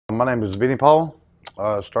My name is Bennie Paul.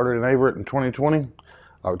 Started in Averitt in 2020,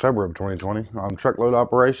 October of 2020. I'm truckload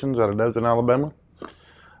operations out of Dothan, Alabama.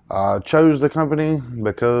 Chose the company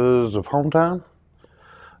because of home time.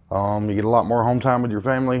 You get a lot more home time with your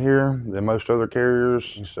family here than most other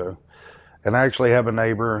carriers. And I actually have a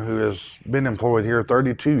neighbor who has been employed here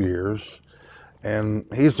 32 years, and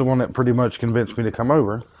he's the one that pretty much convinced me to come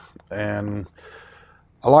over. And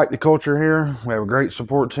I like the culture here. We have a great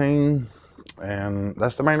support team, and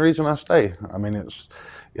that's the main reason I stay. I mean,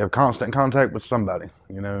 you have constant contact with somebody,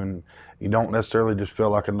 and you don't necessarily just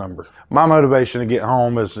feel like a number. My motivation to get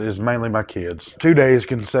home is mainly my kids. 2 days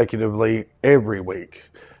consecutively every week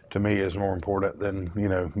to me is more important than,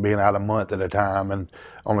 being out a month at a time and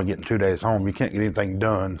only getting 2 days home. You can't get anything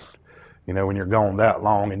done, when you're gone that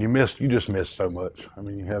long, and you just miss so much. I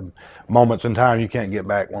mean, you have moments in time you can't get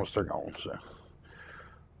back once they're gone. So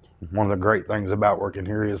one of the great things about working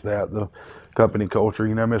here is that the company culture.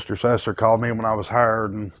 Mr. Sesser called me when I was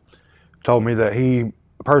hired and told me that he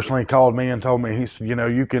personally called me and told me, he said,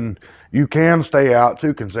 you can stay out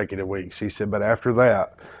 2 consecutive weeks. He said, but after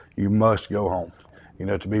that, you must go home,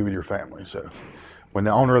 to be with your family. So when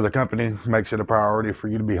the owner of the company makes it a priority for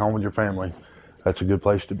you to be home with your family, that's a good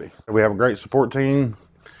place to be. We have a great support team,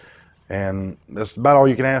 and that's about all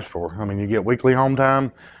you can ask for. I mean, you get weekly home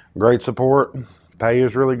time, great support, pay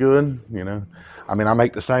is really good, I mean, I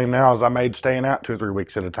make the same now as I made staying out 2 or 3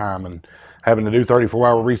 weeks at a time and having to do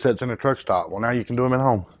 34-hour resets in a truck stop. Well, now you can do them at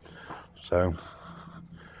home. So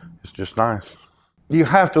it's just nice. You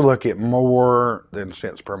have to look at more than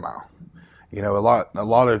cents per mile. A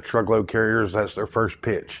lot of truckload carriers, that's their first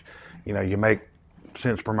pitch. You make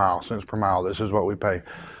cents per mile, this is what we pay.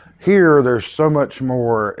 Here, there's so much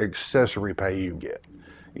more accessory pay you get.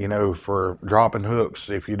 For dropping hooks,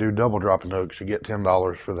 if you do double dropping hooks, you get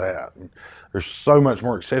 $10 for that. And there's so much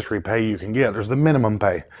more accessory pay you can get. There's the minimum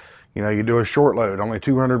pay. You do a short load, only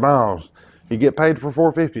 200 miles. You get paid for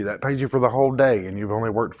 $450. That pays you for the whole day, and you've only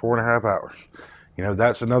worked 4.5 hours.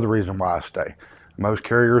 That's another reason why I stay. Most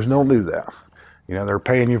carriers don't do that. They're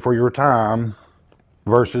paying you for your time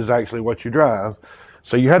versus actually what you drive.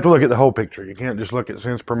 So you have to look at the whole picture. You can't just look at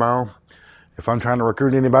cents per mile. If I'm trying to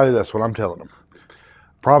recruit anybody, that's what I'm telling them.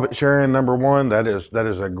 Profit sharing, number one, that is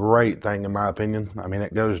a great thing in my opinion. I mean,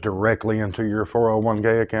 it goes directly into your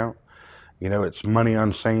 401k account. It's money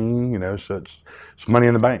unseen, so it's money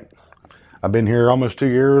in the bank. I've been here almost 2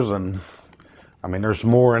 years, and I mean, there's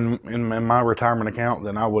more in my retirement account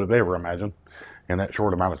than I would have ever imagined in that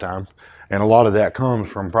short amount of time. And a lot of that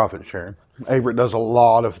comes from profit sharing. Averitt does a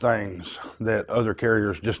lot of things that other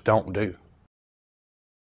carriers just don't do.